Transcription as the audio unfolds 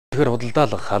чигээр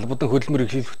худалдаалах, албадан хөдөлмөр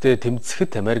эрхлэлттэй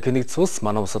тэмцэхэд Америкийн нэгдсэн улс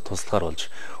манай улсад туслахаар болж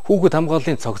хүүхэд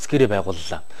хамгааллын цогц гэрээ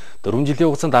байгууллаа. 4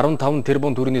 жилийн хугацаанд 15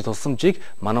 тэрбум төгрөгний тусламжийг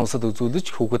манай улсад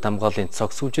үзүүлж хүүхэд хамгааллын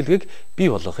цогц үйлчилгээг бий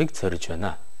болгохыг зориж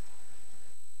байна.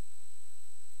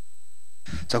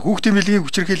 За хүүхдийн бэлгийн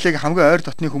хүчирхийллийг хамгийн ойр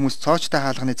дотны хүмүүс цоочтой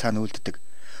хаалганы цаана үлддэг.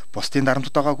 Бусдын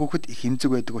дарамтд байгаа хүүхэд их эмзэг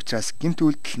байдаг учраас гэмт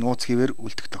үйлдэл нууц хэвээр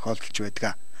үлдэх тохиолдолж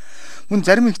байдаг. Мөн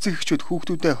зарим эцэг эхчүүд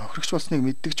хүүхдүүдэд хохирогч болсныг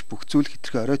мэддэгч бүх зүйл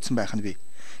хитрхи оройтсон байх нь бий.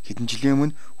 Хэдэн жилийн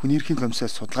өмнө хүний эрхийн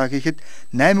комиссаас судалгаа хийхэд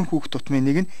 8 хүүхэд тутмын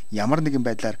нэг нь ямар нэгэн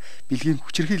байдлаар бэлгийн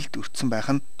хүчирхийлэлд өртсөн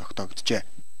байх нь тогтоогджээ.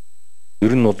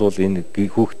 Ер нь бол энэ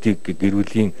хүүхдийг гэр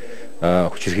бүлийн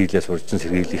хүчирхийллээс урьдчилан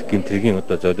сэргийлэх гэмтрийн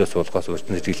золиос суулгаас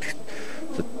урьдчилан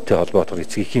сэргийлэхтэй холбоотойгоор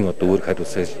эцэг эхийн үүрэг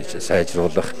хариуцлагыг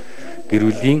сайжруулах, гэр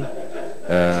бүлийн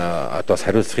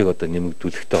хариуцлагыг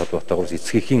нэмэгдүүлэхтэй холбоотойгоор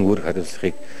эцэг эхийн үүрэг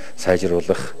хариуцлагыг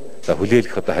сайжруулах,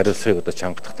 хүлээлгэх хариуцлагыг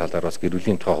чангадах талаар бас гэр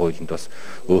бүлийн тухай хуулинд бас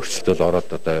өөрчлөлт ороод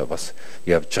бас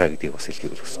явж байгаа гэдгийг бас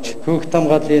хэлхийг хүсэж байна. Хүүхэд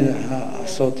хамгааллын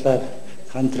асуудлаар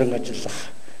хамтран ажиллах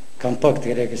компакт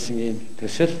гэрээ гэсэн ийм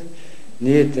төсөл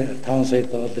нийт 5 сая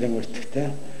долларын өртөгтэй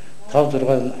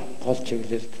 5-6 гол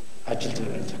чиглэлд ажил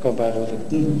зохион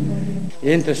байгуулагдана.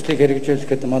 Энэ төслийг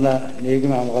хэрэгжүүлэхэд манай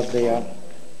нийгмийн хамгааллын яам,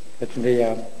 хөдөлмөрийн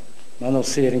яам, манай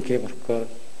улсын ерөнхий прокурор,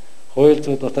 хууль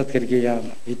зүйн дотоод хэргийн яам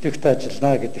идэвхтэй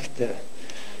ажиллана гэдэгт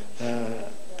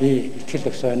би итгэл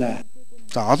өгсөн байна.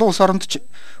 За олон улс оронд ч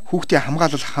хүүхдийн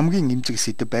хамгаалал хамгийн эмзэг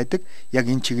сэдэв байдаг.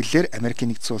 Яг энэ чиглэлээр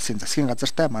Америкийн нэгдсэн улсын засгийн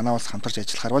газартай манай улс хамтарч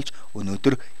ажиллахаар болж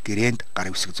өнөөдөр гэрээнд гар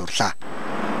үсэг зурлаа.